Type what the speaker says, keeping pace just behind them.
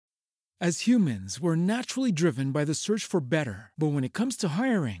As humans, we're naturally driven by the search for better. But when it comes to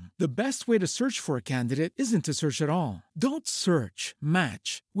hiring, the best way to search for a candidate isn't to search at all. Don't search,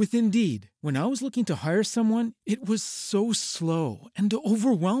 match with Indeed. When I was looking to hire someone, it was so slow and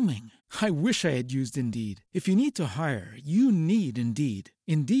overwhelming. I wish I had used Indeed. If you need to hire, you need Indeed.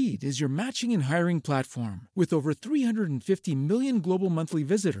 Indeed is your matching and hiring platform with over 350 million global monthly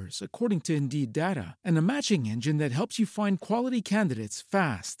visitors, according to Indeed data, and a matching engine that helps you find quality candidates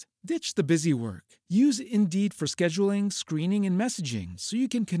fast. Ditch the busy work. Use Indeed for scheduling, screening, and messaging so you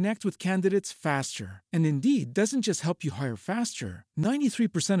can connect with candidates faster. And Indeed doesn't just help you hire faster.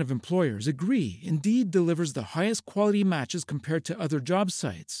 93% of employers agree Indeed delivers the highest quality matches compared to other job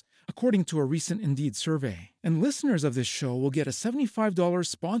sites, according to a recent Indeed survey. And listeners of this show will get a $75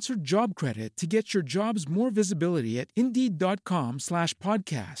 sponsored job credit to get your jobs more visibility at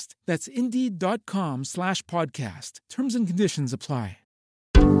Indeed.com/podcast. That's Indeed.com/podcast. Terms and conditions apply.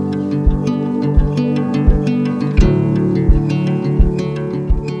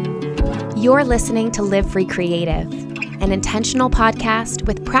 You're listening to Live Free Creative, an intentional podcast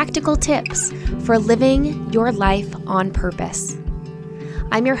with practical tips for living your life on purpose.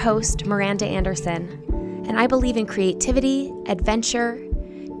 I'm your host, Miranda Anderson, and I believe in creativity, adventure,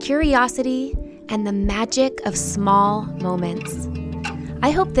 curiosity, and the magic of small moments. I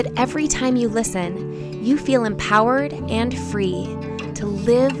hope that every time you listen, you feel empowered and free to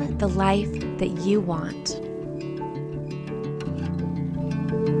live the life that you want.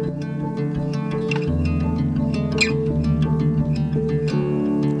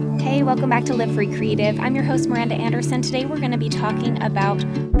 Hey, welcome back to Live Free Creative. I'm your host, Miranda Anderson. Today we're going to be talking about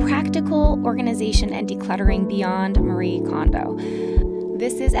practical organization and decluttering beyond Marie Kondo.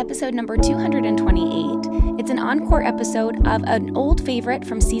 This is episode number 228. It's an encore episode of an old favorite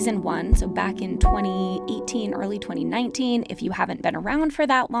from season 1, so back in 2018, early 2019. If you haven't been around for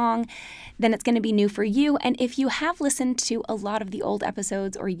that long, then it's going to be new for you. And if you have listened to a lot of the old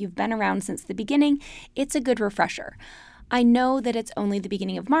episodes or you've been around since the beginning, it's a good refresher. I know that it's only the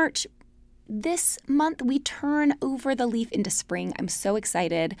beginning of March. This month, we turn over the leaf into spring. I'm so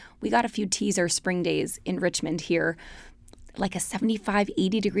excited. We got a few teaser spring days in Richmond here, like a 75,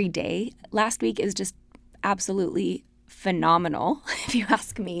 80-degree day. Last week is just absolutely phenomenal, if you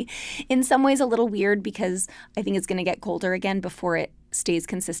ask me. In some ways, a little weird because I think it's going to get colder again before it stays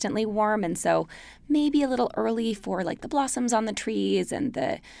consistently warm. And so maybe a little early for like the blossoms on the trees and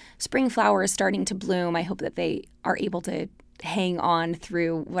the spring flowers starting to bloom. I hope that they are able to hang on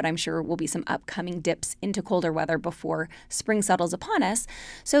through what I'm sure will be some upcoming dips into colder weather before spring settles upon us.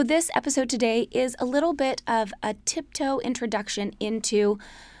 So this episode today is a little bit of a tiptoe introduction into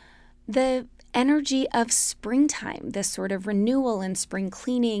the energy of springtime, this sort of renewal and spring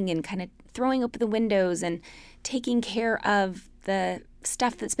cleaning and kind of throwing open the windows and taking care of the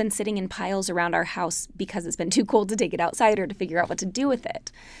stuff that's been sitting in piles around our house because it's been too cold to take it outside or to figure out what to do with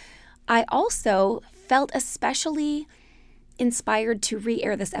it. I also felt especially inspired to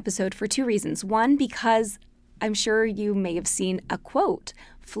re-air this episode for two reasons. One, because I'm sure you may have seen a quote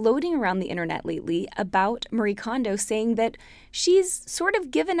floating around the internet lately about Marie Kondo saying that she's sort of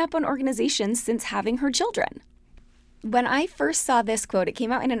given up on organizations since having her children. When I first saw this quote, it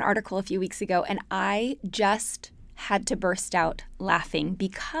came out in an article a few weeks ago, and I just had to burst out laughing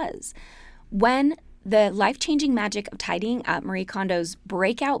because when the Life-Changing Magic of Tidying Up, Marie Kondo's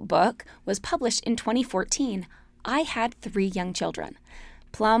breakout book, was published in 2014, I had 3 young children.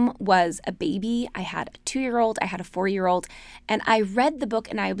 Plum was a baby. I had a 2-year-old. I had a 4-year-old. And I read the book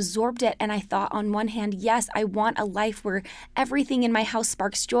and I absorbed it. And I thought, on one hand, yes, I want a life where everything in my house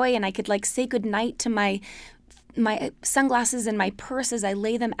sparks joy and I could like say goodnight to my sunglasses and my purse as I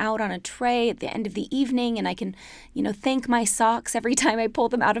lay them out on a tray at the end of the evening, and I can, thank my socks every time I pull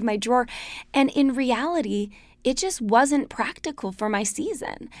them out of my drawer. And in reality, it just wasn't practical for my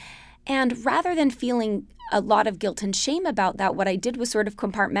season. And rather than feeling a lot of guilt and shame about that, what I did was sort of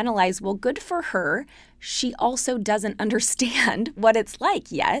compartmentalize, well, good for her. She also doesn't understand what it's like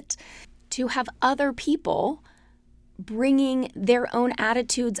yet to have other people bringing their own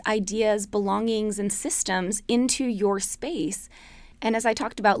attitudes, ideas, belongings, and systems into your space. And as I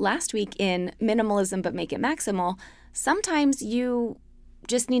talked about last week in Minimalism But Make It Maximal, sometimes you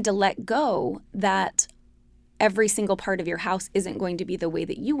just need to let go that every single part of your house isn't going to be the way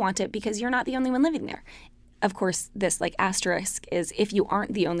that you want it because you're not the only one living there. Of course, this asterisk is if you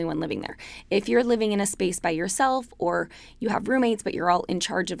aren't the only one living there. If you're living in a space by yourself or you have roommates, but you're all in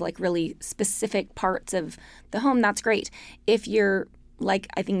charge of really specific parts of the home, that's great. If you're like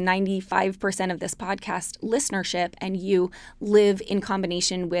I think 95% of this podcast listenership, and you live in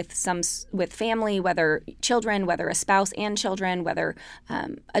combination with family, whether children, whether a spouse and children, whether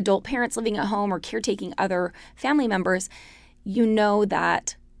adult parents living at home or caretaking other family members, you know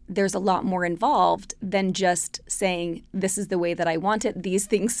that there's a lot more involved than just saying, this is the way that I want it. These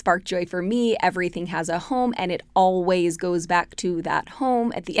things spark joy for me. Everything has a home, and it always goes back to that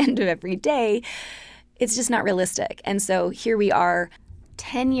home at the end of every day. It's just not realistic. And so here we are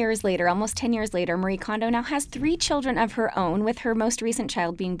 10 years later, almost 10 years later. Marie Kondo now has 3 children of her own, with her most recent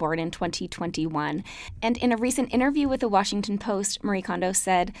child being born in 2021. And in a recent interview with the Washington Post, Marie Kondo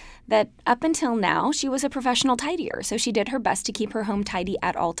said that up until now, she was a professional tidier, so she did her best to keep her home tidy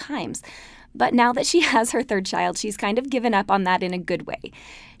at all times. But now that she has her 3rd child, she's kind of given up on that in a good way.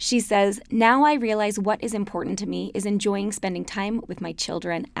 She says, "Now I realize what is important to me is enjoying spending time with my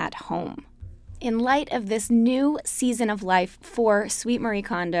children at home." In light of this new season of life for sweet Marie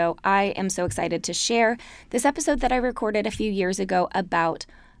Kondo, I am so excited to share this episode that I recorded a few years ago about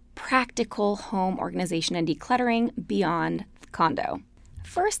practical home organization and decluttering beyond Kondo.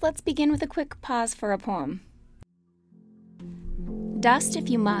 First, let's begin with a quick pause for a poem. Dust if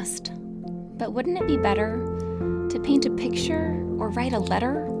you must, but wouldn't it be better to paint a picture or write a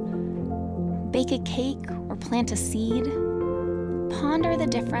letter, bake a cake or plant a seed? Ponder the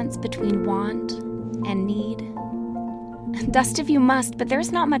difference between want and need. Dust if you must, but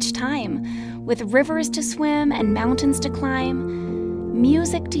there's not much time. With rivers to swim and mountains to climb,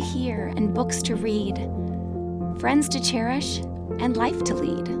 music to hear and books to read, friends to cherish and life to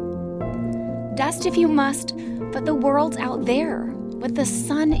lead. Dust if you must, but the world's out there, with the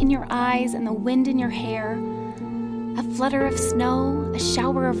sun in your eyes and the wind in your hair, a flutter of snow, a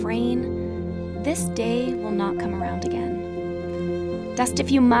shower of rain. This day will not come around again. Dust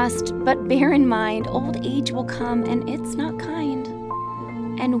if you must, but bear in mind, old age will come and it's not kind.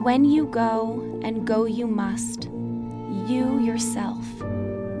 And when you go, and go you must, you yourself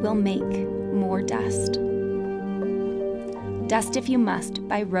will make more dust. Dust If You Must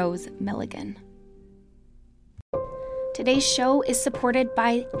by Rose Milligan. Today's show is supported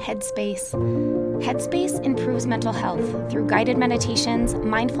by Headspace. Headspace improves mental health through guided meditations,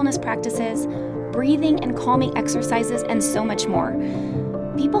 mindfulness practices, breathing and calming exercises, and so much more.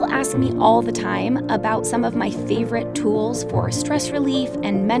 People ask me all the time about some of my favorite tools for stress relief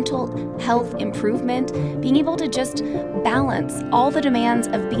and mental health improvement, being able to just balance all the demands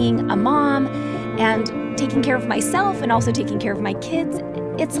of being a mom and taking care of myself and also taking care of my kids.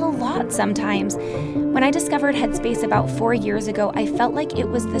 It's a lot sometimes. When I discovered Headspace about 4 years ago, I felt like it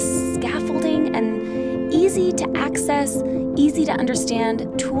was the scaffolding and easy to access, easy to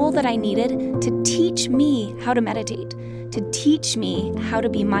understand tool that I needed to teach me how to meditate, to teach me how to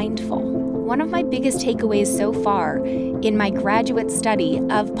be mindful. One of my biggest takeaways so far in my graduate study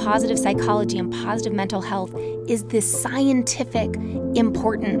of positive psychology and positive mental health is the scientific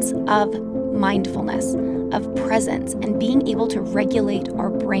importance of mindfulness, of presence, and being able to regulate our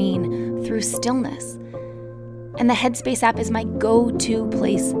brain through stillness. And the Headspace app is my go-to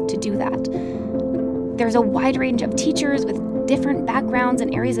place to do that. There's a wide range of teachers with different backgrounds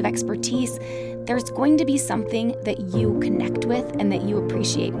and areas of expertise. There's going to be something that you connect with and that you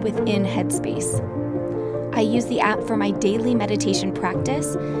appreciate within Headspace. I use the app for my daily meditation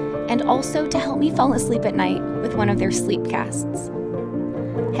practice and also to help me fall asleep at night with one of their sleep casts.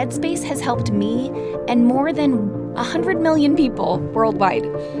 Headspace has helped me and more than 100 million people worldwide.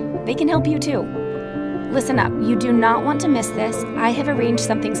 They can help you too. Listen up, you do not want to miss this. I have arranged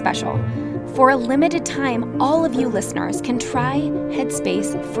something special. For a limited time, all of you listeners can try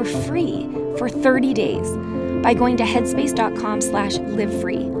Headspace for free for 30 days by going to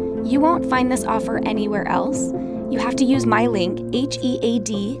headspace.com/livefree. You won't find this offer anywhere else. You have to use my link,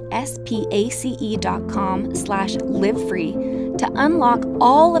 headspace.com/livefree, to unlock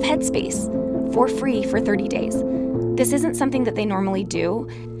all of Headspace for free for 30 days. This isn't something that they normally do,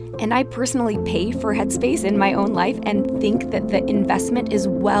 and I personally pay for Headspace in my own life and think that the investment is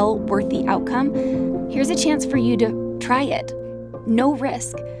well worth the outcome. Here's a chance for you to try it. No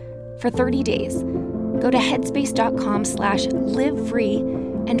risk. For 30 days. Go to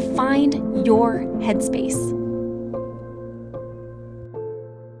headspace.com/livefree and find your Headspace.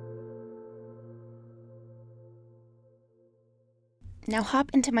 Now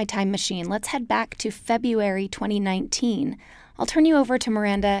hop into my time machine. Let's head back to February 2019. I'll turn you over to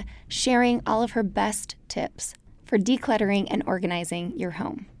Miranda, sharing all of her best tips for decluttering and organizing your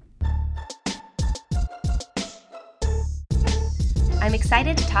home. I'm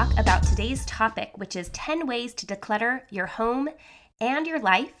excited to talk about today's topic, which is 10 ways to declutter your home and your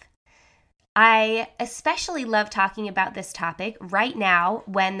life. I especially love talking about this topic right now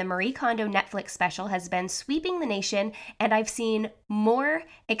when the Marie Kondo Netflix special has been sweeping the nation, and I've seen more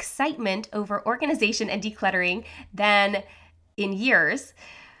excitement over organization and decluttering than in years.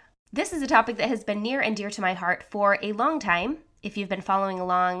 This is a topic that has been near and dear to my heart for a long time. If you've been following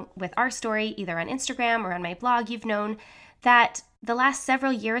along with our story, either on Instagram or on my blog, you've known that the last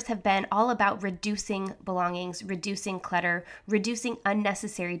several years have been all about reducing belongings, reducing clutter, reducing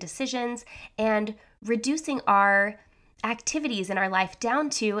unnecessary decisions, and reducing our activities in our life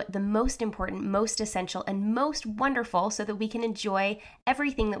down to the most important, most essential, and most wonderful so that we can enjoy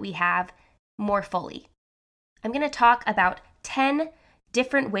everything that we have more fully. I'm going to talk about 10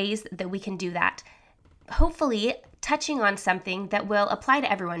 different ways that we can do that. Hopefully touching on something that will apply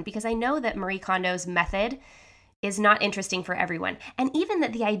to everyone, because I know that Marie Kondo's method is not interesting for everyone. And even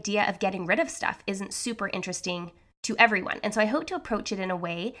that the idea of getting rid of stuff isn't super interesting to everyone. And so I hope to approach it in a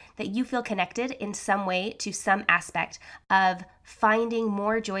way that you feel connected in some way to some aspect of finding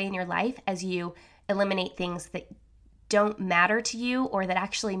more joy in your life as you eliminate things that don't matter to you or that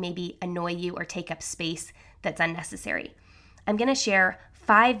actually maybe annoy you or take up space that's unnecessary. I'm going to share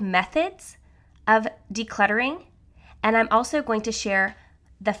 5 methods of decluttering, and I'm also going to share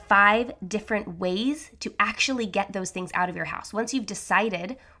the 5 different ways to actually get those things out of your house. Once you've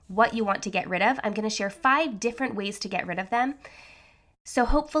decided what you want to get rid of, I'm going to share 5 different ways to get rid of them. So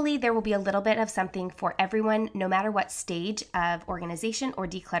hopefully there will be a little bit of something for everyone, no matter what stage of organization or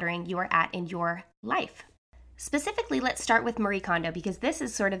decluttering you are at in your life. Specifically, let's start with Marie Kondo, because this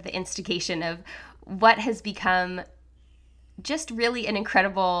is sort of the instigation of what has become just really an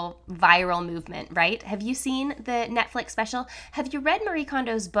incredible viral movement, right? Have you seen the Netflix special? Have you read Marie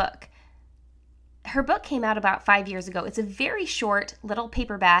Kondo's book? Her book came out about 5 years ago. It's a very short little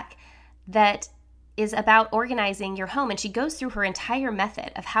paperback that is about organizing your home, and she goes through her entire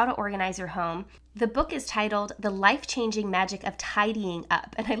method of how to organize your home. The book is titled The Life-Changing Magic of Tidying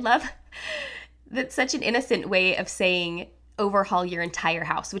Up, and I love that's such an innocent way of saying overhaul your entire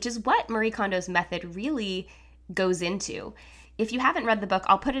house, which is what Marie Kondo's method really goes into. If you haven't read the book,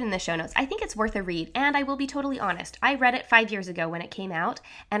 I'll put it in the show notes. I think it's worth a read, and I will be totally honest. I read it 5 years ago when it came out,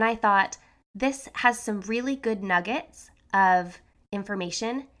 and I thought this has some really good nuggets of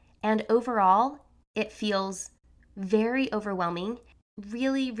information, and overall, it feels very overwhelming,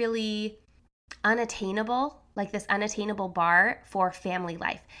 really, really unattainable, like this unattainable bar for family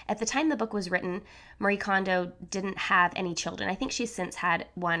life. At the time the book was written, Marie Kondo didn't have any children. I think she's since had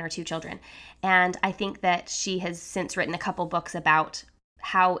 1 or 2 children. And I think that she has since written a couple books about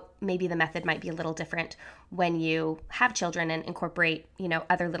how maybe the method might be a little different when you have children and incorporate,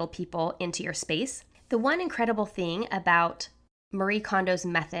 other little people into your space. The one incredible thing about Marie Kondo's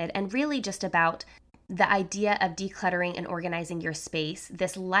method, and really just about the idea of decluttering and organizing your space,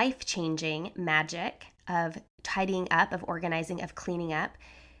 this life-changing magic of tidying up, of organizing, of cleaning up,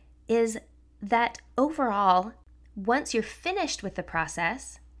 is that overall, once you're finished with the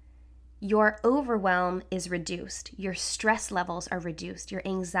process, your overwhelm is reduced, your stress levels are reduced, your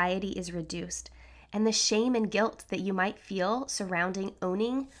anxiety is reduced, and the shame and guilt that you might feel surrounding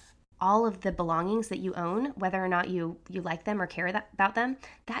owning all of the belongings that you own, whether or not you like them or care about them,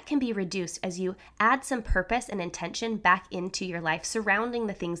 that can be reduced as you add some purpose and intention back into your life surrounding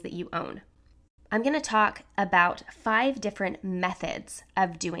the things that you own. I'm going to talk about 5 different methods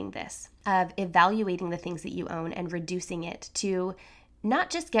of doing this, of evaluating the things that you own and reducing it to not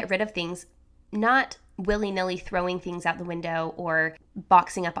just get rid of things, not willy-nilly throwing things out the window or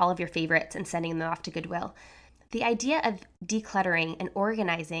boxing up all of your favorites and sending them off to Goodwill. The idea of decluttering and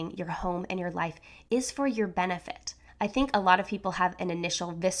organizing your home and your life is for your benefit. I think a lot of people have an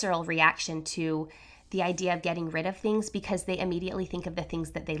initial visceral reaction to the idea of getting rid of things because they immediately think of the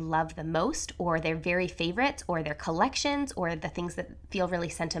things that they love the most, or their very favorites, or their collections, or the things that feel really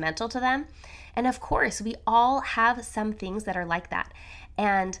sentimental to them. And of course, we all have some things that are like that.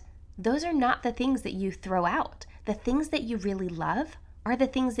 And those are not the things that you throw out. The things that you really love are the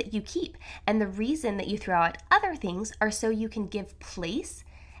things that you keep. And the reason that you throw out other things are so you can give place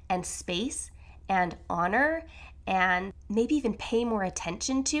and space and honor and maybe even pay more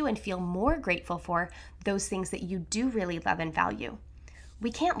attention to and feel more grateful for those things that you do really love and value.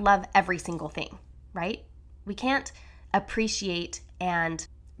 We can't love every single thing, right? We can't appreciate and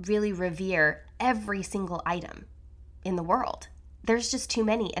really revere every single item in the world. There's just too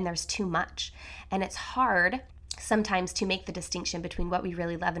many and there's too much. And it's hard sometimes to make the distinction between what we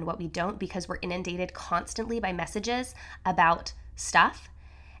really love and what we don't, because we're inundated constantly by messages about stuff.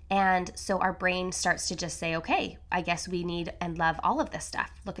 And so our brain starts to just say, okay, I guess we need and love all of this stuff.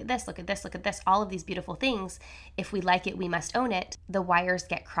 Look at this, look at this, look at this, all of these beautiful things. If we like it, we must own it. The wires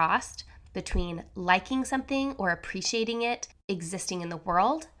get crossed between liking something or appreciating it existing in the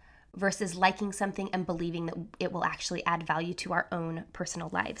world versus liking something and believing that it will actually add value to our own personal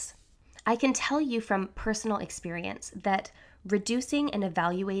lives. I can tell you from personal experience that reducing and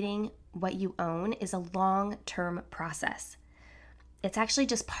evaluating what you own is a long-term process. It's actually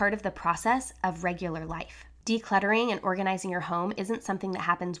just part of the process of regular life. Decluttering and organizing your home isn't something that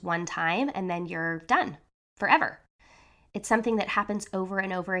happens one time and then you're done forever. It's something that happens over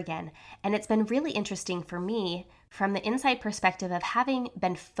and over again. And it's been really interesting for me from the inside perspective of having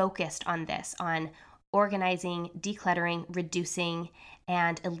been focused on this, on organizing, decluttering, reducing,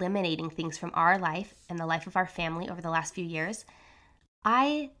 and eliminating things from our life and the life of our family over the last few years.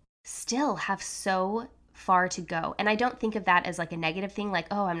 I still have so far to go. And I don't think of that as like a negative thing, like,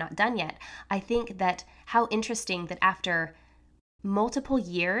 oh, I'm not done yet. I think that how interesting that after multiple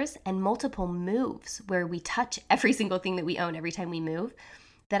years and multiple moves where we touch every single thing that we own every time we move,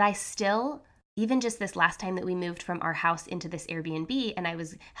 that I still, even just this last time that we moved from our house into this Airbnb and I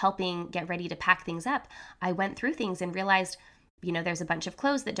was helping get ready to pack things up, I went through things and realized, there's a bunch of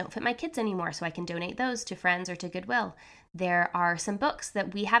clothes that don't fit my kids anymore, so I can donate those to friends or to Goodwill. There are some books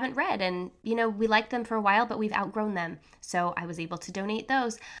that we haven't read and, we liked them for a while, but we've outgrown them. So I was able to donate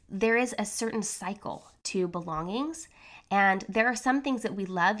those. There is a certain cycle to belongings. And there are some things that we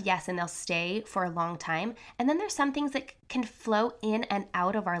love, yes, and they'll stay for a long time. And then there's some things that can flow in and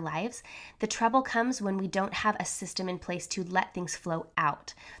out of our lives. The trouble comes when we don't have a system in place to let things flow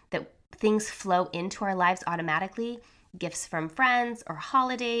out, that things flow into our lives automatically. Gifts from friends or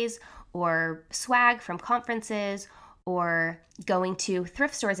holidays or swag from conferences or going to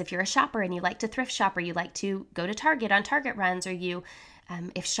thrift stores. If you're a shopper and you like to thrift shop or you like to go to Target on Target runs, or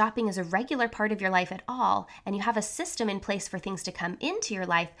if shopping is a regular part of your life at all and you have a system in place for things to come into your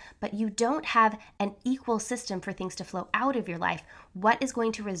life, but you don't have an equal system for things to flow out of your life, what is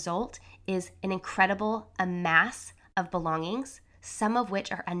going to result is an incredible amass of belongings, some of which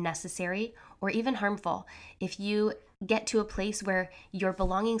are unnecessary or even harmful. If you get to a place where your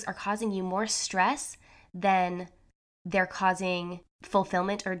belongings are causing you more stress than they're causing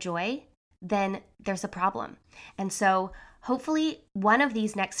fulfillment or joy, then there's a problem. And so hopefully one of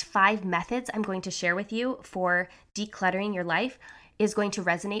these next 5 methods I'm going to share with you for decluttering your life is going to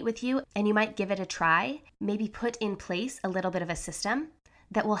resonate with you, and you might give it a try, maybe put in place a little bit of a system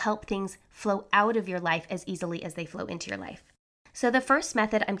that will help things flow out of your life as easily as they flow into your life. So the first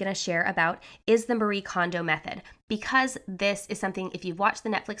method I'm going to share about is the Marie Kondo method, because this is something, if you've watched the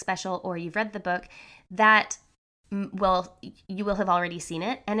Netflix special or you've read the book, that you will have already seen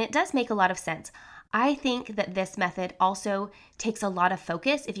it, and it does make a lot of sense. I think that this method also takes a lot of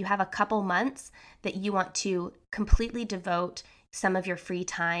focus. If you have a couple months that you want to completely devote some of your free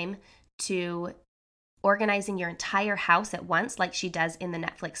time to organizing your entire house at once, like she does in the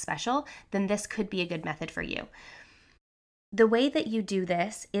Netflix special, then this could be a good method for you. The way that you do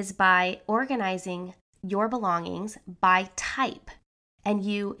this is by organizing your belongings by type. And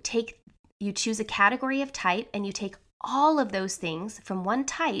you choose a category of type and you take all of those things from one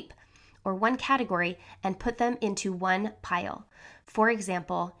type or one category and put them into one pile. For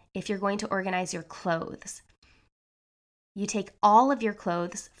example, if you're going to organize your clothes, you take all of your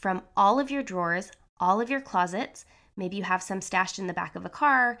clothes from all of your drawers, all of your closets. Maybe you have some stashed in the back of a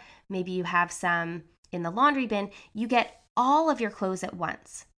car. Maybe you have some in the laundry bin. You get all of your clothes at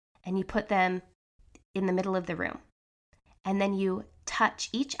once and you put them in the middle of the room. And then you touch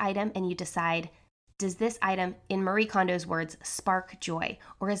each item and you decide, does this item, in Marie Kondo's words, spark joy?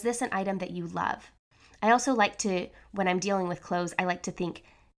 Or is this an item that you love? I also like to, when I'm dealing with clothes, I like to think,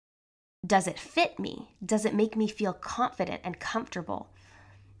 does it fit me? Does it make me feel confident and comfortable?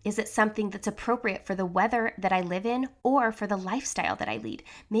 Is it something that's appropriate for the weather that I live in or for the lifestyle that I lead?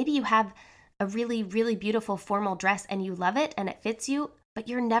 Maybe you have a really, really beautiful formal dress and you love it and it fits you, but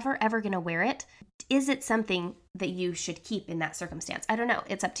you're never ever going to wear it. Is it something that you should keep in that circumstance? I don't know.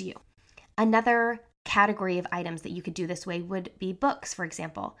 It's up to you. Another category of items that you could do this way would be books, for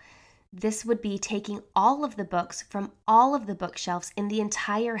example. This would be taking all of the books from all of the bookshelves in the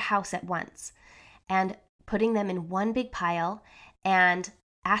entire house at once and putting them in one big pile and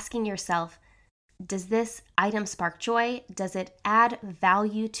asking yourself, does this item spark joy? Does it add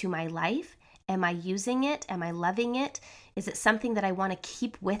value to my life? Am I using it? Am I loving it? Is it something that I want to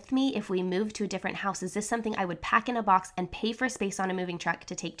keep with me if we move to a different house? Is this something I would pack in a box and pay for space on a moving truck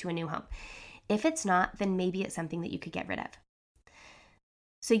to take to a new home? If it's not, then maybe it's something that you could get rid of.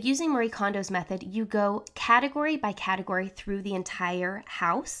 So using Marie Kondo's method, you go category by category through the entire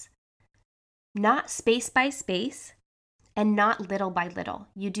house, not space by space, and not little by little.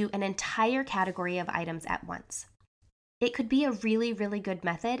 You do an entire category of items at once. It could be a really, really good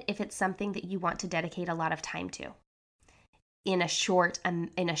method if it's something that you want to dedicate a lot of time to in a short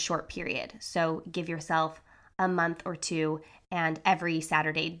period. So give yourself a month or two, and every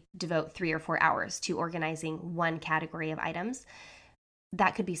Saturday devote 3 or 4 hours to organizing one category of items.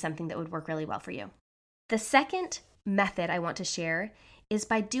 That could be something that would work really well for you. The second method I want to share is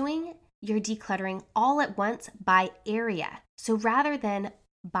by doing your decluttering all at once by area. So rather than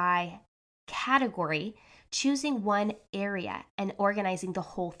by category, choosing one area and organizing the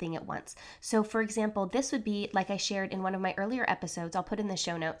whole thing at once. So for example, this would be like I shared in one of my earlier episodes, I'll put in the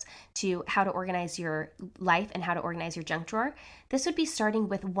show notes to how to organize your life and how to organize your junk drawer. This would be starting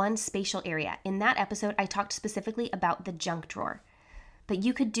with one spatial area. In that episode, I talked specifically about the junk drawer. But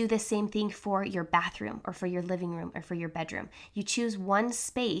you could do the same thing for your bathroom or for your living room or for your bedroom. You choose one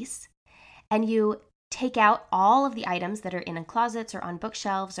space and you take out all of the items that are in closets or on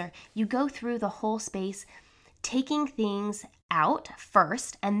bookshelves, or you go through the whole space, taking things out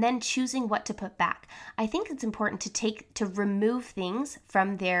first and then choosing what to put back. I think it's important to remove things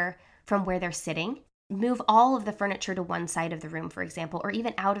from where they're sitting. Move all of the furniture to one side of the room, for example, or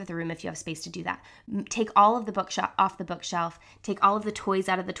even out of the room if you have space to do that. Take all of the bookshelf off the bookshelf. Take all of the toys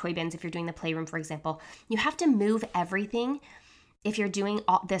out of the toy bins if you're doing the playroom, for example. You have to move everything if you're doing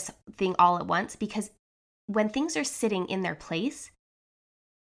this thing all at once, because when things are sitting in their place,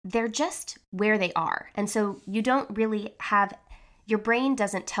 they're just where they are. And so you don't really have, your brain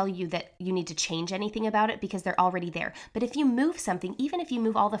doesn't tell you that you need to change anything about it because they're already there. But if you move something, even if you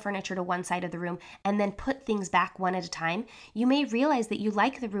move all the furniture to one side of the room and then put things back one at a time, you may realize that you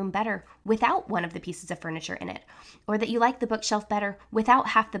like the room better without one of the pieces of furniture in it, or that you like the bookshelf better without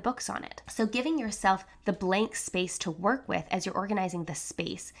half the books on it. So giving yourself the blank space to work with as you're organizing the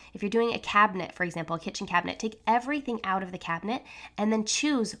space. If you're doing a cabinet, for example, a kitchen cabinet, take everything out of the cabinet and then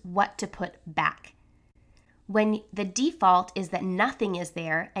choose what to put back. When the default is that nothing is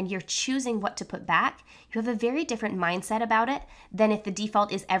there and you're choosing what to put back, you have a very different mindset about it than if the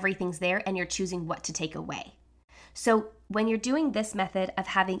default is everything's there and you're choosing what to take away. So when you're doing this method of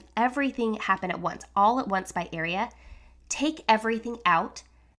having everything happen at once, all at once by area, take everything out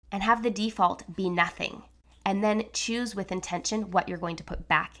and have the default be nothing, and then choose with intention what you're going to put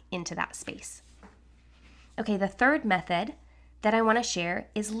back into that space. Okay, the third method that I want to share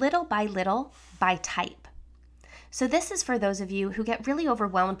is little by type. So this is for those of you who get really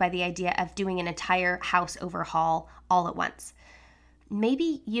overwhelmed by the idea of doing an entire house overhaul all at once.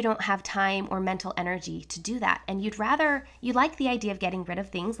 Maybe you don't have time or mental energy to do that, and you like the idea of getting rid of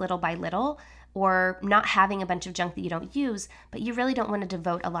things little by little, or not having a bunch of junk that you don't use, but you really don't want to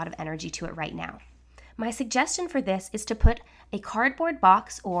devote a lot of energy to it right now. My suggestion for this is to put a cardboard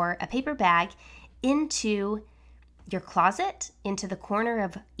box or a paper bag into your closet, into the corner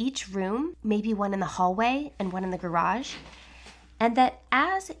of each room, maybe one in the hallway and one in the garage. And that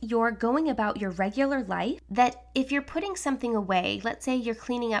as you're going about your regular life, that if you're putting something away, let's say you're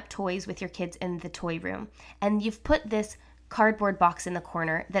cleaning up toys with your kids in the toy room, and you've put this cardboard box in the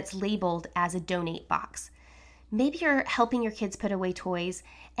corner that's labeled as a donate box. Maybe you're helping your kids put away toys,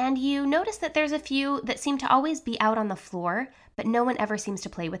 and you notice that there's a few that seem to always be out on the floor, but no one ever seems to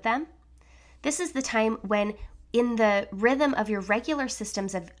play with them. This is the time when, in the rhythm of your regular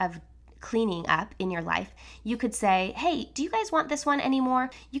systems of cleaning up in your life, you could say, hey, do you guys want this one anymore?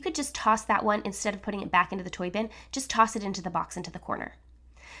 You could just toss that one instead of putting it back into the toy bin. Just toss it into the box into the corner.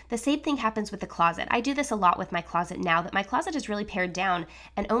 The same thing happens with the closet. I do this a lot with my closet now that my closet is really pared down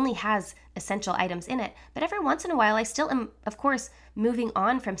and only has essential items in it. But every once in a while, I still am, of course, moving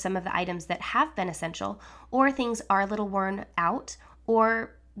on from some of the items that have been essential, or things are a little worn out,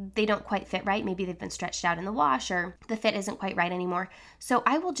 or they don't quite fit right. Maybe they've been stretched out in the wash, or the fit isn't quite right anymore. So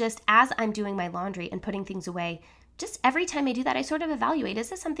I will just, as I'm doing my laundry and putting things away, just every time I do that, I sort of evaluate, is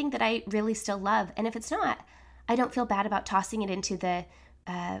this something that I really still love? And if it's not, I don't feel bad about tossing it into the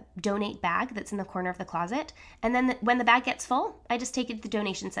donate bag that's in the corner of the closet. And then when the bag gets full, I just take it to the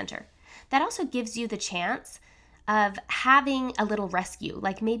donation center. That also gives you the chance of having a little rescue.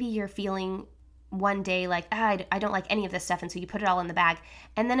 Like maybe you're feeling one day like, I don't like any of this stuff, and so you put it all in the bag.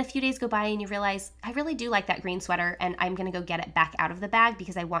 And then a few days go by and you realize, I really do like that green sweater, and I'm going to go get it back out of the bag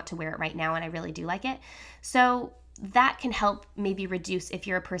because I want to wear it right now and I really do like it. So that can help maybe reduce if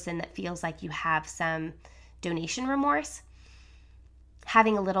you're a person that feels like you have some donation remorse.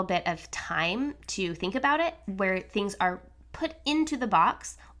 Having a little bit of time to think about it, where things are put into the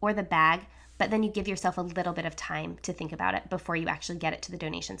box or the bag, but then you give yourself a little bit of time to think about it before you actually get it to the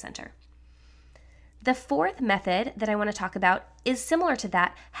donation center. The fourth method that I want to talk about is similar to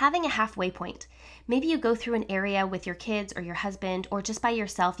that, having a halfway point. Maybe you go through an area with your kids or your husband or just by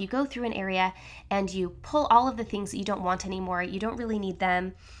yourself. You go through an area and you pull all of the things that you don't want anymore. You don't really need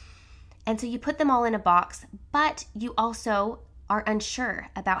them. And so you put them all in a box, but you also are unsure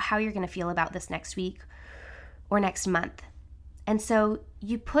about how you're going to feel about this next week or next month. And so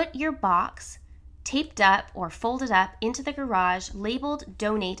you put your box taped up or folded up into the garage, labeled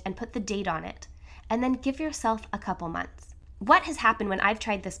donate, and put the date on it. And then give yourself a couple months. What has happened when I've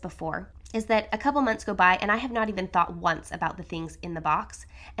tried this before is that a couple months go by and I have not even thought once about the things in the box.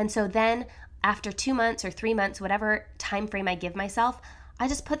 And so then after 2 months or 3 months, whatever time frame I give myself, I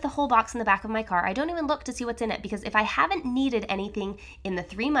just put the whole box in the back of my car. I don't even look to see what's in it, because if I haven't needed anything in the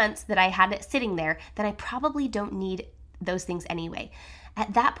 3 months that I had it sitting there, then I probably don't need those things anyway.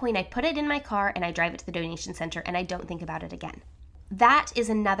 At that point, I put it in my car and I drive it to the donation center and I don't think about it again. That is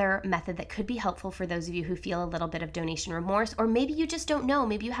another method that could be helpful for those of you who feel a little bit of donation remorse, or maybe you just don't know.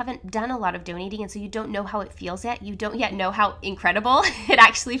 Maybe you haven't done a lot of donating and so you don't know how it feels yet. You don't yet know how incredible it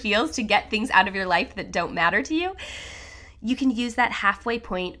actually feels to get things out of your life that don't matter to you. You can use that halfway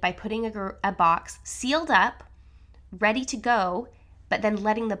point by putting a box sealed up, ready to go, but then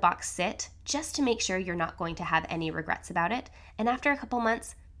letting the box sit just to make sure you're not going to have any regrets about it. And after a couple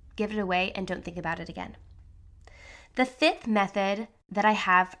months, give it away and don't think about it again. The fifth method that I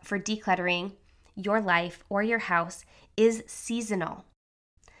have for decluttering your life or your house is seasonal.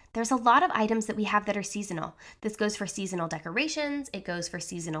 There's a lot of items that we have that are seasonal. This goes for seasonal decorations. It goes for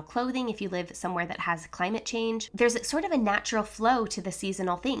seasonal clothing if you live somewhere that has climate change. There's sort of a natural flow to the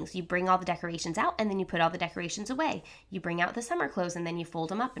seasonal things. You bring all the decorations out and then you put all the decorations away. You bring out the summer clothes and then you fold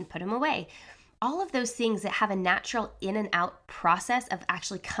them up and put them away. All of those things that have a natural in and out process of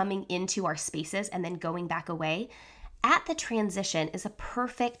actually coming into our spaces and then going back away, at the transition is a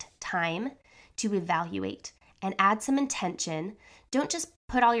perfect time to evaluate and add some intention. Don't just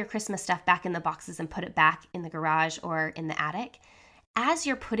put all your Christmas stuff back in the boxes and put it back in the garage or in the attic. As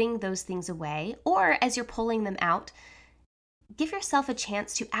you're putting those things away or as you're pulling them out, give yourself a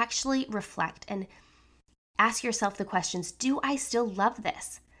chance to actually reflect and ask yourself the questions, do I still love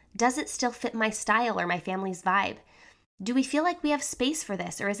this? Does it still fit my style or my family's vibe? Do we feel like we have space for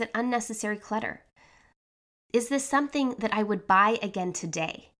this, or is it unnecessary clutter? Is this something that I would buy again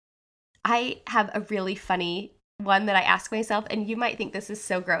today? I have a really funny one that I ask myself, and you might think this is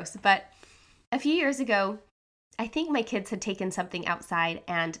so gross, but a few years ago, I think my kids had taken something outside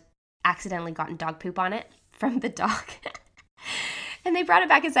and accidentally gotten dog poop on it from the dog. And they brought it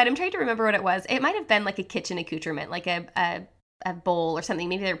back inside. I'm trying to remember what it was. It might have been like a kitchen accoutrement, like a bowl or something.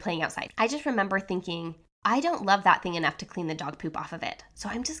 Maybe they were playing outside. I just remember thinking, I don't love that thing enough to clean the dog poop off of it, so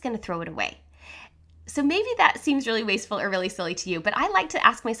I'm just going to throw it away. So maybe that seems really wasteful or really silly to you, but I like to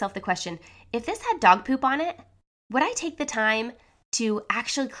ask myself the question, if this had dog poop on it, would I take the time to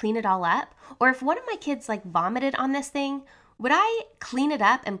actually clean it all up? Or if one of my kids vomited on this thing, would I clean it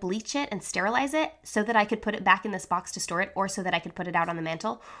up and bleach it and sterilize it so that I could put it back in this box to store it, or so that I could put it out on the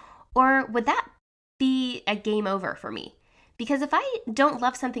mantle? Or would that be a game over for me? Because if I don't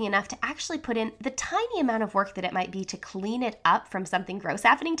love something enough to actually put in the tiny amount of work that it might be to clean it up from something gross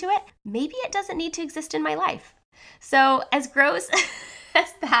happening to it, maybe it doesn't need to exist in my life. So as gross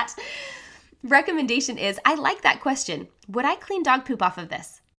as that recommendation is, I like that question. Would I clean dog poop off of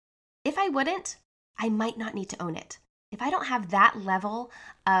this? If I wouldn't, I might not need to own it. If I don't have that level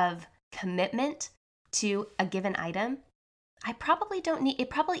of commitment to a given item, I probably don't need,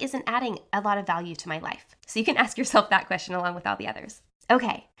 it probably isn't adding a lot of value to my life. So you can ask yourself that question along with all the others.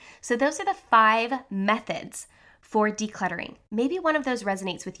 Okay, so those are the 5 methods for decluttering. Maybe one of those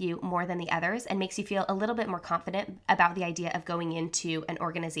resonates with you more than the others and makes you feel a little bit more confident about the idea of going into an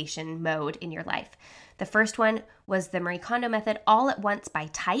organization mode in your life. The first one was the Marie Kondo method, all at once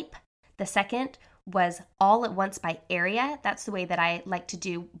by type. The second was all at once by area. That's the way that I like to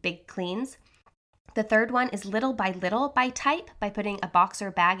do big cleans. The third one is little by type, by putting a box or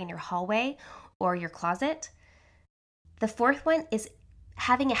a bag in your hallway or your closet. The fourth one is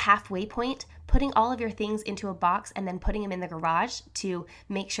having a halfway point, putting all of your things into a box and then putting them in the garage to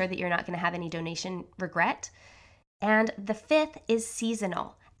make sure that you're not going to have any donation regret. And the fifth is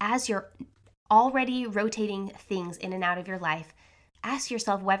seasonal. As you're already rotating things in and out of your life, ask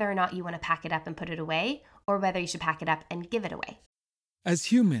yourself whether or not you want to pack it up and put it away, or whether you should pack it up and give it away.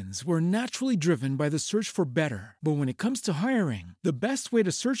 As humans, we're naturally driven by the search for better. But when it comes to hiring, the best way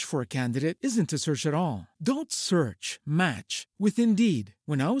to search for a candidate isn't to search at all. Don't search, match with Indeed.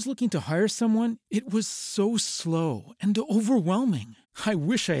 When I was looking to hire someone, it was so slow and overwhelming. I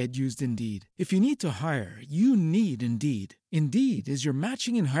wish I had used Indeed. If you need to hire, you need Indeed. Indeed is your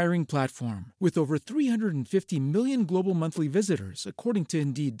matching and hiring platform with over 350 million global monthly visitors, according to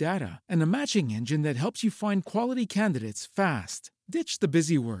Indeed data, and a matching engine that helps you find quality candidates fast. Ditch the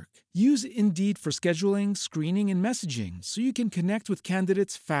busy work. Use Indeed for scheduling, screening, and messaging so you can connect with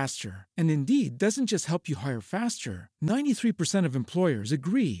candidates faster. And Indeed doesn't just help you hire faster. 93% of employers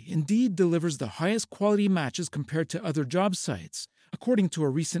agree Indeed delivers the highest quality matches compared to other job sites, according to a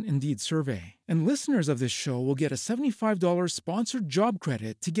recent Indeed survey. And listeners of this show will get a $75 sponsored job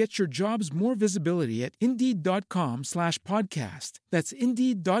credit to get your jobs more visibility at Indeed.com/podcast. That's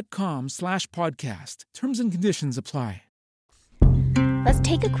Indeed.com/podcast. Terms and conditions apply. Let's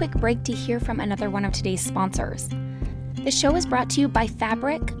take a quick break to hear from another one of today's sponsors. The show is brought to you by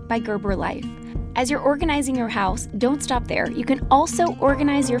Fabric by Gerber Life. As you're organizing your house, don't stop there. You can also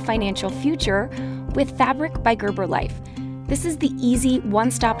organize your financial future with Fabric by Gerber Life. This is the easy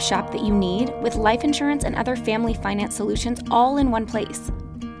one-stop shop that you need with life insurance and other family finance solutions all in one place.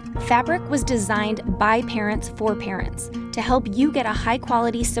 Fabric was designed by parents for parents to help you get a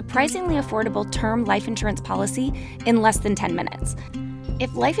high-quality, surprisingly affordable term life insurance policy in less than 10 minutes.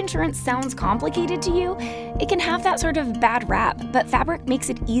 If life insurance sounds complicated to you, it can have that sort of bad rap, but Fabric makes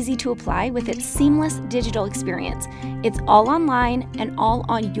it easy to apply with its seamless digital experience. It's all online and all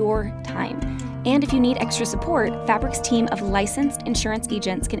on your time. And if you need extra support, Fabric's team of licensed insurance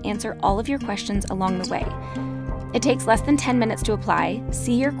agents can answer all of your questions along the way. It takes less than 10 minutes to apply,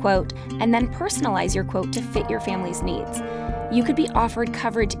 see your quote, and then personalize your quote to fit your family's needs. You could be offered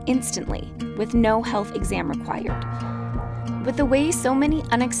coverage instantly with no health exam required. With the way so many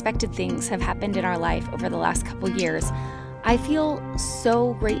unexpected things have happened in our life over the last couple years, I feel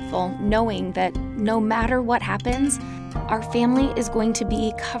so grateful knowing that no matter what happens, our family is going to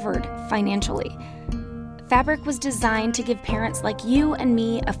be covered financially. Fabric was designed to give parents like you and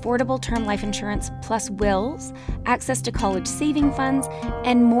me affordable term life insurance plus wills, access to college saving funds,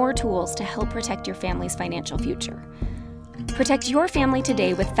 and more tools to help protect your family's financial future. Protect your family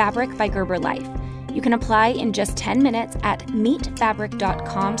today with Fabric by Gerber Life. You can apply in just 10 minutes at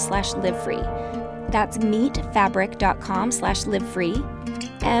meetfabric.com/livefree. That's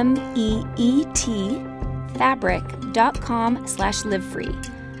meetfabric.com/livefree, MEET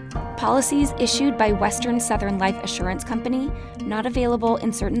fabric.com/livefree. Policies issued by Western Southern Life Assurance Company, not available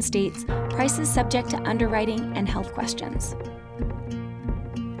in certain states, prices subject to underwriting and health questions.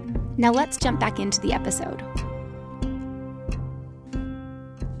 Now let's jump back into the episode.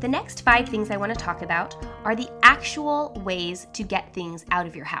 The next 5 things I want to talk about are the actual ways to get things out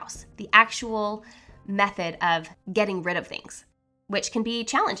of your house, the actual method of getting rid of things, which can be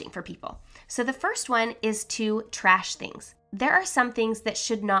challenging for people. So the first one is to trash things. There are some things that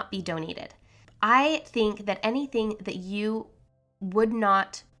should not be donated. I think that anything that you would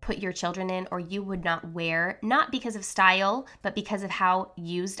not put your children in or you would not wear, not because of style, but because of how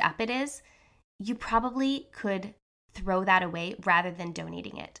used up it is, you probably could throw that away rather than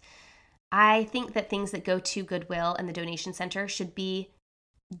donating it. I think that things that go to Goodwill and the donation center should be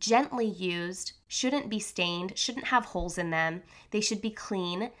gently used, shouldn't be stained, shouldn't have holes in them. They should be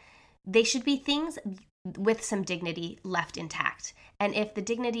clean. They should be things with some dignity left intact. And if the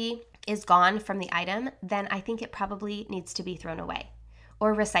dignity is gone from the item, then I think it probably needs to be thrown away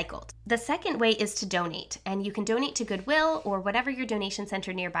or recycled. The second way is to donate, and you can donate to Goodwill or whatever your donation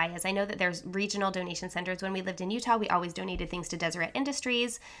center nearby is. I know that there's regional donation centers. When we lived in Utah, we always donated things to Deseret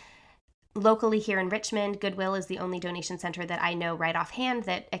Industries. Locally here in Richmond, Goodwill is the only donation center that I know right offhand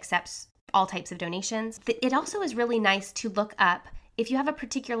that accepts all types of donations. It also is really nice to look up if you have a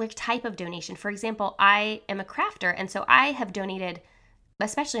particular type of donation. For example, I am a crafter, and so I have donated,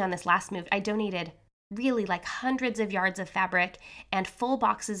 especially on this last move, I donated really like hundreds of yards of fabric and full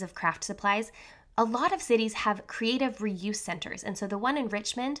boxes of craft supplies. A lot of cities have creative reuse centers, and so the one in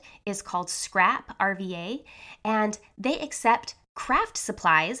Richmond is called Scrap, RVA, and they accept craft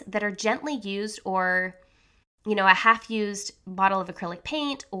supplies that are gently used, or a half-used bottle of acrylic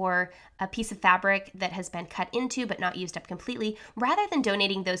paint or a piece of fabric that has been cut into but not used up completely. Rather than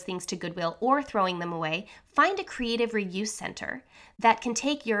donating those things to Goodwill or throwing them away, find a creative reuse center that can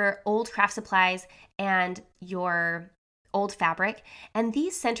take your old craft supplies and your old fabric. And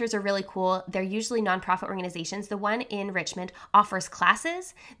these centers are really cool. They're usually nonprofit organizations. The one in Richmond offers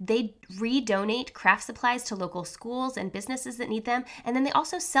classes. They redonate craft supplies to local schools and businesses that need them. And then they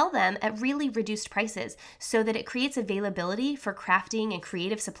also sell them at really reduced prices so that it creates availability for crafting and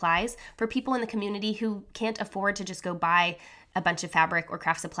creative supplies for people in the community who can't afford to just go buy a bunch of fabric or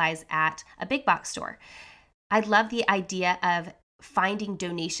craft supplies at a big box store. I love the idea of finding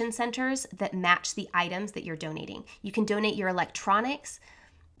donation centers that match the items that you're donating. You can donate your electronics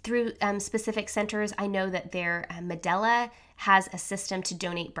through specific centers. I know that Medela has a system to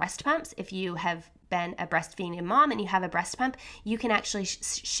donate breast pumps. If you have been a breastfeeding mom and you have a breast pump, you can actually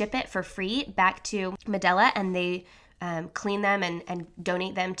ship it for free back to Medela, and they clean them and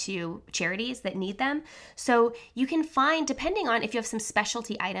donate them to charities that need them. So you can find, depending on if you have some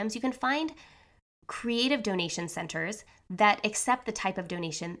specialty items, you can find creative donation centers that accept the type of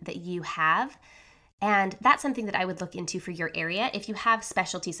donation that you have. And that's something that I would look into for your area if you have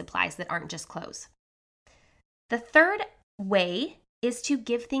specialty supplies that aren't just clothes. The third way is to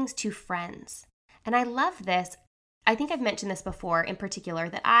give things to friends. And I love this. I think I've mentioned this before in particular,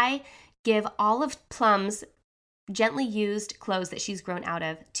 that I give all of Plum's gently used clothes that she's grown out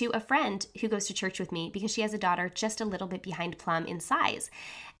of to a friend who goes to church with me because she has a daughter just a little bit behind Plum in size.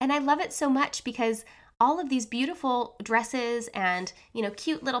 And I love it so much because all of these beautiful dresses and,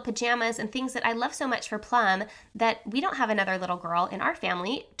 cute little pajamas and things that I love so much for Plum, that we don't have another little girl in our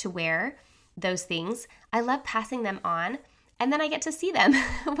family to wear those things. I love passing them on. And then I get to see them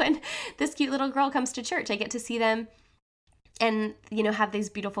when this cute little girl comes to church. I get to see them and, have these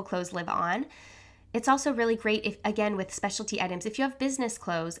beautiful clothes live on. It's also really great if, again, with specialty items, if you have business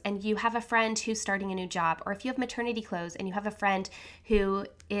clothes and you have a friend who's starting a new job, or if you have maternity clothes and you have a friend who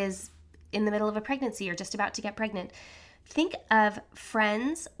is in the middle of a pregnancy or just about to get pregnant, think of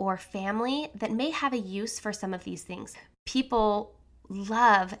friends or family that may have a use for some of these things. People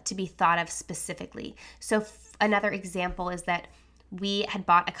love to be thought of specifically. So another example is that we had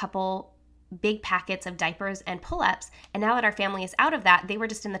bought a couple big packets of diapers and pull-ups, and now that our family is out of that, they were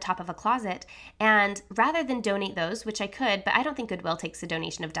just in the top of a closet. And rather than donate those, which I could, but I don't think Goodwill takes a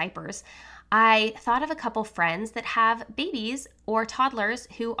donation of diapers, I thought of a couple friends that have babies or toddlers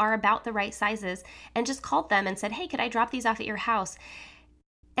who are about the right sizes, and just called them and said, hey, could I drop these off at your house?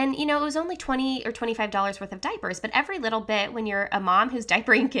 And, it was only $20 or $25 worth of diapers, but every little bit when you're a mom who's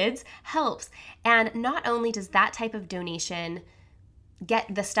diapering kids helps. And not only does that type of donation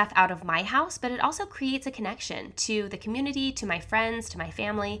get the stuff out of my house, but it also creates a connection to the community, to my friends, to my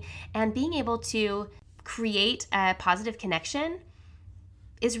family, and being able to create a positive connection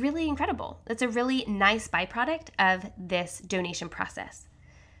is really incredible. It's a really nice byproduct of this donation process.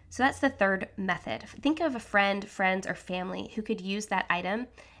 So that's the third method. Think of a friend, friends, or family who could use that item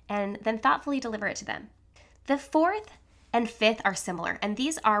and then thoughtfully deliver it to them. The fourth and fifth are similar, and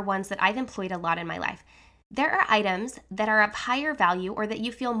these are ones that I've employed a lot in my life. There are items that are of higher value or that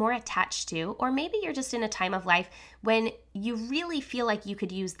you feel more attached to, or maybe you're just in a time of life when you really feel like you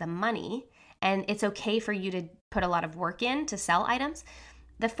could use the money and it's okay for you to put a lot of work in to sell items.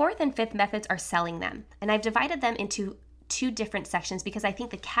 The fourth and fifth methods are selling them, and I've divided them into two different sections because I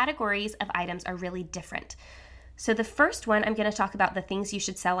think the categories of items are really different. So the first one, I'm going to talk about the things you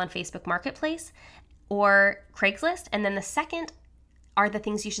should sell on Facebook Marketplace or Craigslist, and then the second are the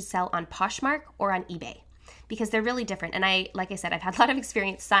things you should sell on Poshmark or on eBay, because they're really different. And like I said, I've had a lot of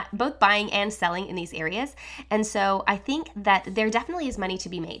experience both buying and selling in these areas. And so I think that there definitely is money to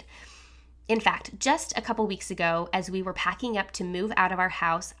be made. In fact, just a couple weeks ago, as we were packing up to move out of our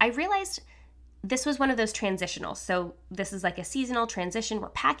house, I realized this was one of those transitionals. So this is like a seasonal transition. We're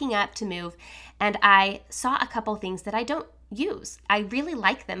packing up to move, and I saw a couple things that I don't use. I really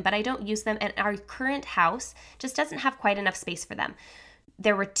like them, but I don't use them, and our current house just doesn't have quite enough space for them.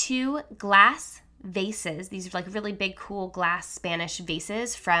 There were 2 glass vases. These are like really big, cool glass Spanish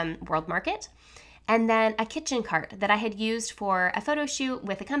vases from World Market, and then a kitchen cart that I had used for a photo shoot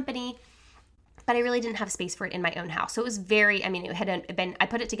with a company, but I really didn't have space for it in my own house. So it was I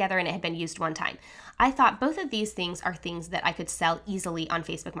put it together and it had been used one time. I thought both of these things are things that I could sell easily on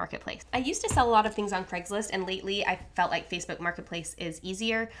Facebook Marketplace. I used to sell a lot of things on Craigslist, and lately I felt like Facebook Marketplace is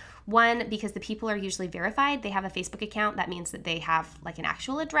easier. One, because the people are usually verified. They have a Facebook account. That means that they have like an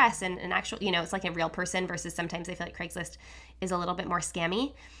actual address and an actual, it's like a real person, versus sometimes I feel like Craigslist is a little bit more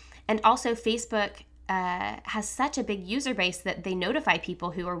scammy. And also Facebook has such a big user base that they notify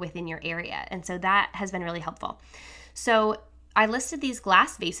people who are within your area. And so that has been really helpful. So I listed these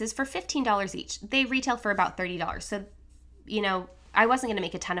glass vases for $15 each. They retail for about $30. So, I wasn't going to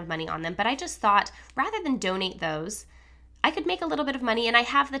make a ton of money on them, but I just thought rather than donate those, I could make a little bit of money, and I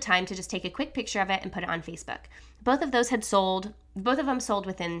have the time to just take a quick picture of it and put it on Facebook. Both of them sold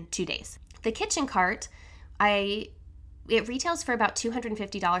within 2 days. The kitchen cart, it retails for about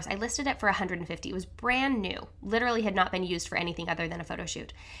 $250. I listed it for $150. It was brand new, literally had not been used for anything other than a photo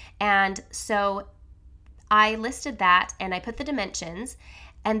shoot. And so I listed that and I put the dimensions.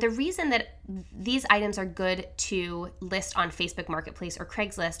 And the reason that these items are good to list on Facebook Marketplace or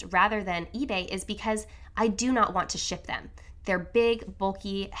Craigslist rather than eBay is because I do not want to ship them. They're big,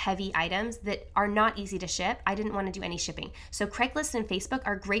 bulky, heavy items that are not easy to ship. I didn't want to do any shipping. So Craigslist and Facebook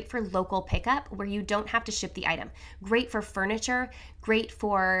are great for local pickup where you don't have to ship the item. Great for furniture, great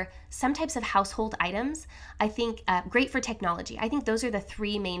for some types of household items. I think great for technology. I think those are the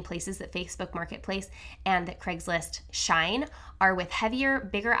three main places that Facebook Marketplace and that Craigslist shine, are with heavier,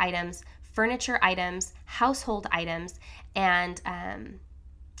 bigger items, furniture items, household items, and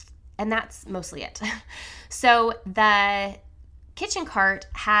that's mostly it. So the kitchen cart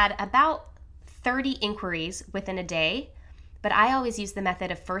had about 30 inquiries within a day, but I always use the method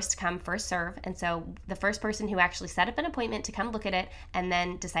of first come, first serve. And so the first person who actually set up an appointment to come look at it and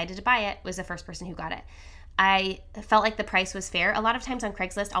then decided to buy it was the first person who got it. I felt like the price was fair. A lot of times on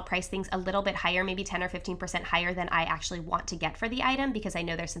Craigslist, I'll price things a little bit higher, maybe 10 or 15% higher than I actually want to get for the item because I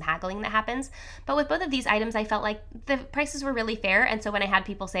know there's some haggling that happens. But with both of these items, I felt like the prices were really fair. And so when I had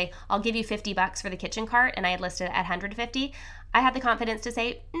people say, I'll give you $50 for the kitchen cart, and I had listed it at $150, I had the confidence to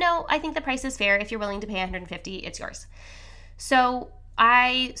say, no, I think the price is fair. If you're willing to pay $150, it's yours. So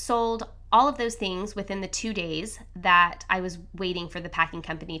I sold all of those things within the 2 days that I was waiting for the packing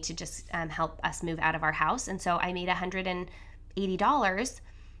company to just help us move out of our house. And so I made $180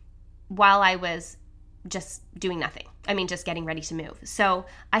 while I was just doing nothing. I mean, just getting ready to move. So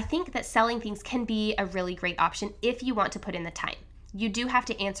I think that selling things can be a really great option if you want to put in the time. You do have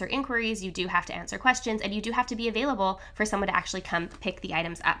to answer inquiries, you do have to answer questions, and you do have to be available for someone to actually come pick the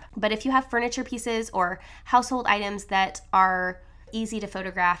items up. But if you have furniture pieces or household items that are easy to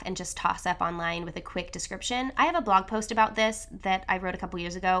photograph and just toss up online with a quick description. I have a blog post about this that I wrote a couple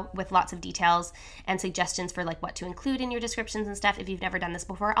years ago with lots of details and suggestions for like what to include in your descriptions and stuff. If you've never done this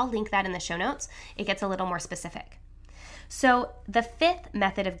before, I'll link that in the show notes. It gets a little more specific. So the fifth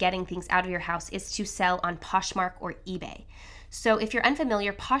method of getting things out of your house is to sell on Poshmark or eBay. So if you're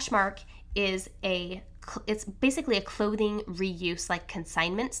unfamiliar, Poshmark is it's basically a clothing reuse, like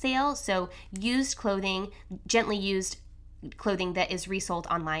consignment sale. So used clothing, gently used clothing that is resold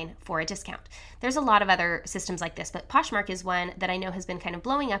online for a discount. There's a lot of other systems like this, but Poshmark is one that I know has been kind of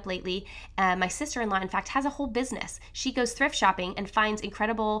blowing up lately. My sister-in-law, in fact, has a whole business. She goes thrift shopping and finds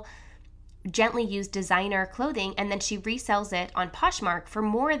incredible gently used designer clothing, and then she resells it on Poshmark for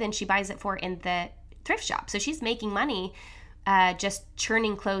more than she buys it for in the thrift shop. So she's making money just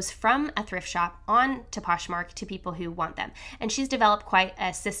churning clothes from a thrift shop on to Poshmark to people who want them. And she's developed quite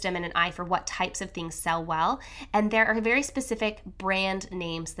a system and an eye for what types of things sell well. And there are very specific brand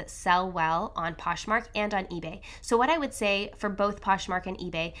names that sell well on Poshmark and on eBay. So what I would say for both Poshmark and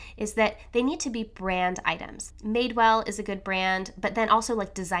eBay is that they need to be brand items. Madewell is a good brand, but then also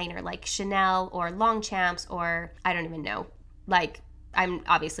like designer, like Chanel or Longchamps, or I don't even know, like I'm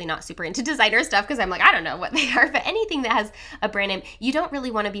obviously not super into designer stuff because I'm like, I don't know what they are, but anything that has a brand name, you don't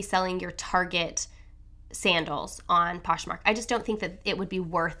really want to be selling your Target sandals on Poshmark. I just don't think that it would be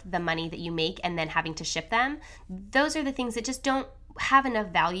worth the money that you make and then having to ship them. Those are the things that just don't have enough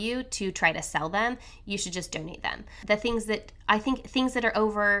value to try to sell them. You should just donate them. The things that I think things that are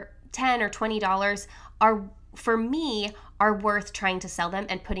over $10 or $20 are, for me, are worth trying to sell them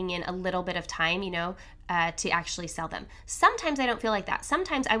and putting in a little bit of time, to actually sell them. Sometimes I don't feel like that.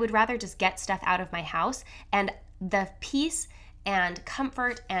 Sometimes I would rather just get stuff out of my house, and the peace and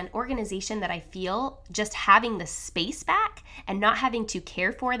comfort and organization that I feel just having the space back and not having to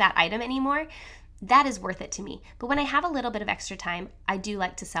care for that item anymore, that is worth it to me. But when I have a little bit of extra time, I do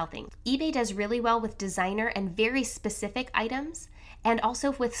like to sell things. eBay does really well with designer and very specific items, and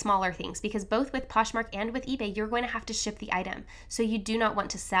also with smaller things, because both with Poshmark and with eBay, you're going to have to ship the item. So you do not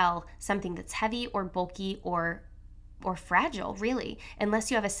want to sell something that's heavy or bulky or fragile, really, unless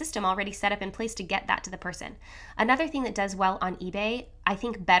you have a system already set up in place to get that to the person. Another thing that does well on eBay, I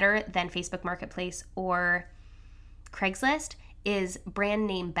think better than Facebook Marketplace or Craigslist, is brand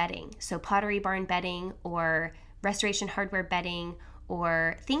name bedding. So Pottery Barn bedding or Restoration Hardware bedding,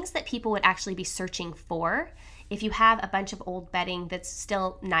 or things that people would actually be searching for. If you have a bunch of old bedding that's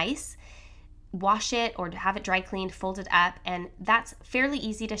still nice, wash it or have it dry cleaned, fold it up, and that's fairly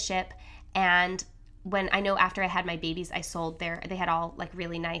easy to ship. And when I know after I had my babies, I sold they had all like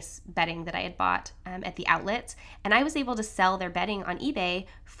really nice bedding that I had bought at the outlets, and I was able to sell their bedding on eBay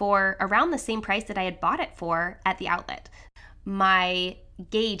for around the same price that I had bought it for at the outlet. my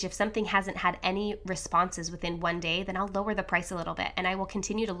gauge. If something hasn't had any responses within one day, then I'll lower the price a little bit, and I will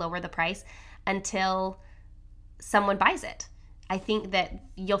continue to lower the price until someone buys it. I think that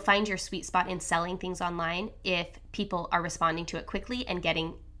you'll find your sweet spot in selling things online if people are responding to it quickly and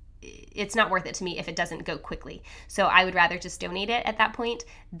it's not worth it to me if it doesn't go quickly. So I would rather just donate it at that point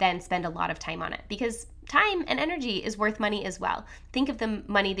than spend a lot of time on it, because time and energy is worth money as well. Think of the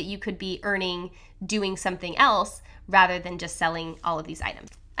money that you could be earning doing something else rather than just selling all of these items.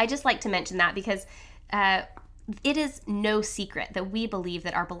 I just like to mention that because it is no secret that we believe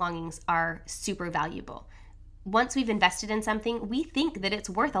that our belongings are super valuable. Once we've invested in something, we think that it's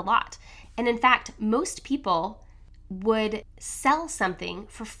worth a lot. And in fact, most people would sell something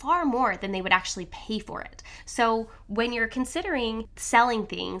for far more than they would actually pay for it. So when you're considering selling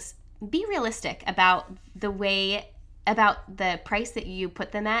things, be realistic about the price that you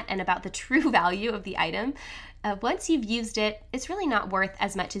put them at and about the true value of the item. Once you've used it, it's really not worth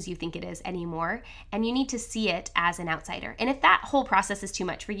as much as you think it is anymore, and you need to see it as an outsider. And if that whole process is too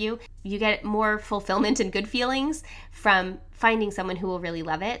much for you, you get more fulfillment and good feelings from finding someone who will really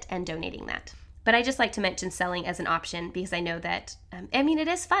love it and donating that. But I just like to mention selling as an option because I know that, it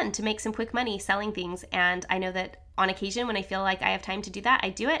is fun to make some quick money selling things. And I know that on occasion when I feel like I have time to do that, I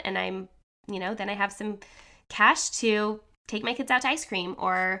do it. And then I have some cash to take my kids out to ice cream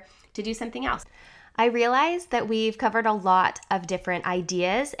or to do something else. I realize that we've covered a lot of different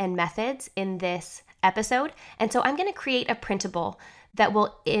ideas and methods in this episode. And so I'm going to create a printable that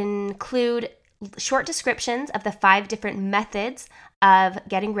will include short descriptions of the 5 different methods of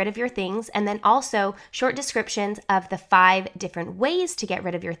getting rid of your things, and then also short descriptions of the 5 different ways to get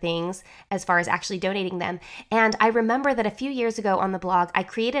rid of your things as far as actually donating them. And I remember that a few years ago on the blog, I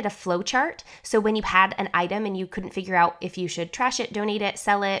created a flow chart. So when you had an item and you couldn't figure out if you should trash it, donate it,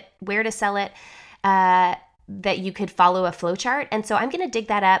 sell it, where to sell it, that you could follow a flow chart. And so I'm going to dig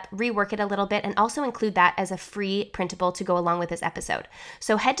that up, rework it a little bit, and also include that as a free printable to go along with this episode.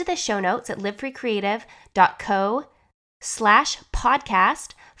 So head to the show notes at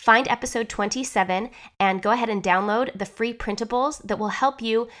livefreecreative.co/podcast, find episode 27, and go ahead and download the free printables that will help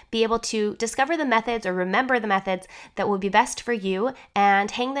you be able to discover the methods or remember the methods that will be best for you, and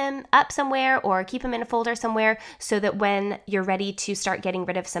hang them up somewhere or keep them in a folder somewhere so that when you're ready to start getting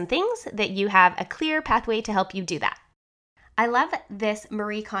rid of some things, that you have a clear pathway to help you do that. I love this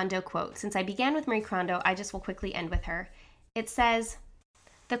Marie Kondo quote. Since I began with Marie Kondo, I just will quickly end with her. It says,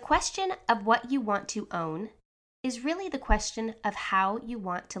 "The question of what you want to own is really the question of how you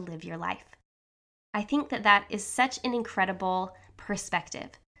want to live your life." I think that is such an incredible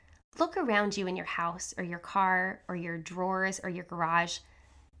perspective. Look around you in your house or your car or your drawers or your garage.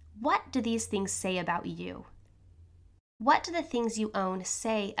 What do these things say about you? What do the things you own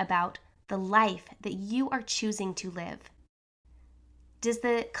say about the life that you are choosing to live? Does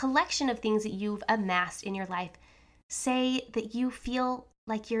the collection of things that you've amassed in your life say that you feel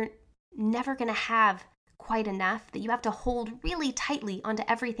like you're never going to have quite enough, that you have to hold really tightly onto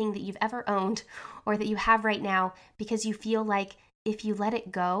everything that you've ever owned or that you have right now because you feel like if you let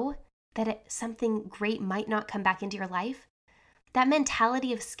it go, that something great might not come back into your life? That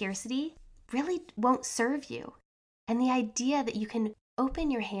mentality of scarcity really won't serve you. And the idea that you can open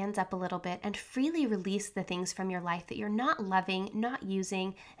your hands up a little bit and freely release the things from your life that you're not loving, not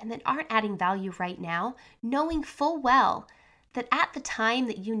using, and that aren't adding value right now, knowing full well that at the time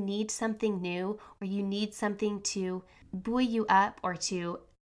that you need something new or you need something to buoy you up or to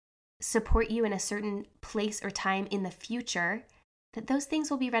support you in a certain place or time in the future, that those things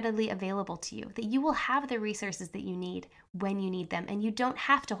will be readily available to you, that you will have the resources that you need when you need them, and you don't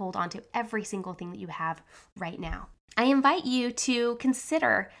have to hold on to every single thing that you have right now. I invite you to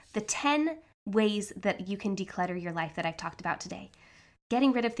consider the 10 ways that you can declutter your life that I've talked about today.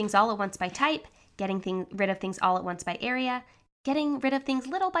 Getting rid of things all at once by type, getting rid of things all at once by area, getting rid of things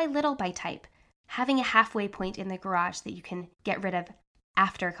little by type, having a halfway point in the garage that you can get rid of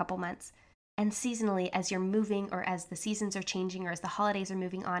after a couple months, and seasonally, as you're moving or as the seasons are changing or as the holidays are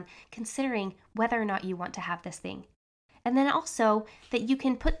moving on, considering whether or not you want to have this thing. And then also that you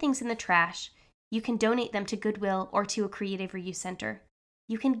can put things in the trash, you can donate them to Goodwill or to a creative reuse center.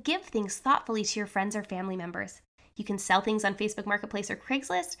 You can give things thoughtfully to your friends or family members. You can sell things on Facebook Marketplace or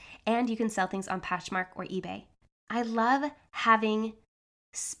Craigslist, and you can sell things on Poshmark or eBay. I love having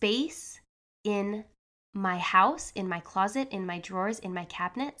space in my house, in my closet, in my drawers, in my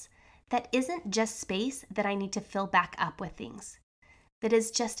cabinets, that isn't just space that I need to fill back up with things. That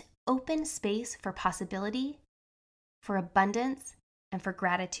is just open space for possibility, for abundance, and for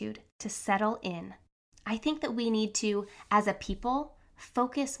gratitude to settle in. I think that we need to, as a people,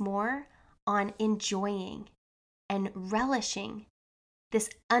 focus more on enjoying and relishing this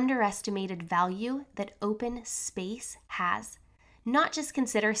underestimated value that open space has. Not just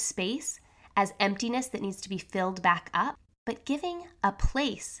consider space as emptiness that needs to be filled back up, but giving a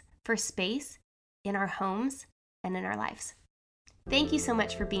place for space in our homes and in our lives. Thank you so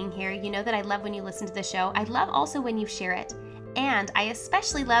much for being here. You know that I love when you listen to the show. I love also when you share it. And I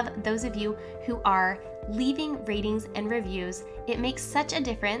especially love those of you who are leaving ratings and reviews. It makes such a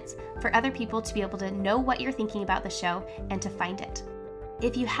difference for other people to be able to know what you're thinking about the show and to find it.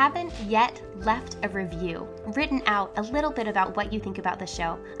 If you haven't yet left a review, written out a little bit about what you think about the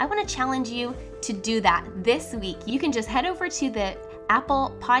show, I want to challenge you to do that this week. You can just head over to the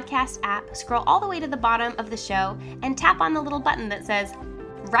Apple Podcast app, scroll all the way to the bottom of the show, and tap on the little button that says,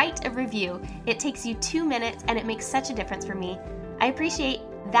 write a review. It takes you 2 minutes, and it makes such a difference for me. I appreciate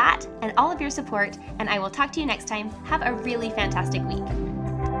that and all of your support, and I will talk to you next time. Have a really fantastic week.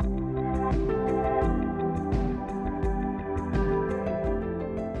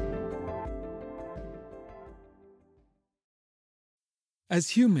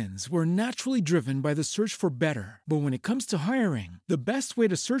 As humans, we're naturally driven by the search for better. But when it comes to hiring, the best way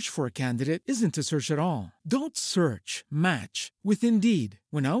to search for a candidate isn't to search at all. Don't search, match with Indeed.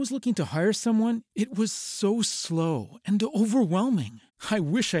 When I was looking to hire someone, it was so slow and overwhelming. I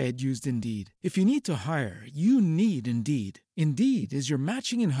wish I had used Indeed. If you need to hire, you need Indeed. Indeed is your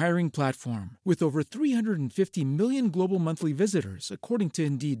matching and hiring platform with over 350 million global monthly visitors, according to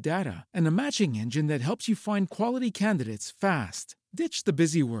Indeed data, and a matching engine that helps you find quality candidates fast. Ditch the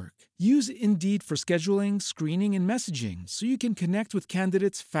busy work. Use Indeed for scheduling, screening, and messaging so you can connect with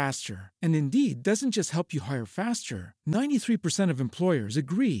candidates faster. And Indeed doesn't just help you hire faster. 93% of employers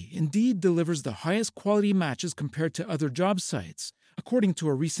agree Indeed delivers the highest quality matches compared to other job sites, according to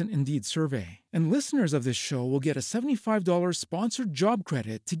a recent Indeed survey. And listeners of this show will get a $75 sponsored job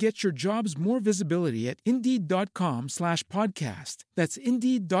credit to get your jobs more visibility at Indeed.com/podcast. That's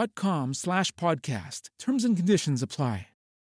Indeed.com/podcast. Terms and conditions apply.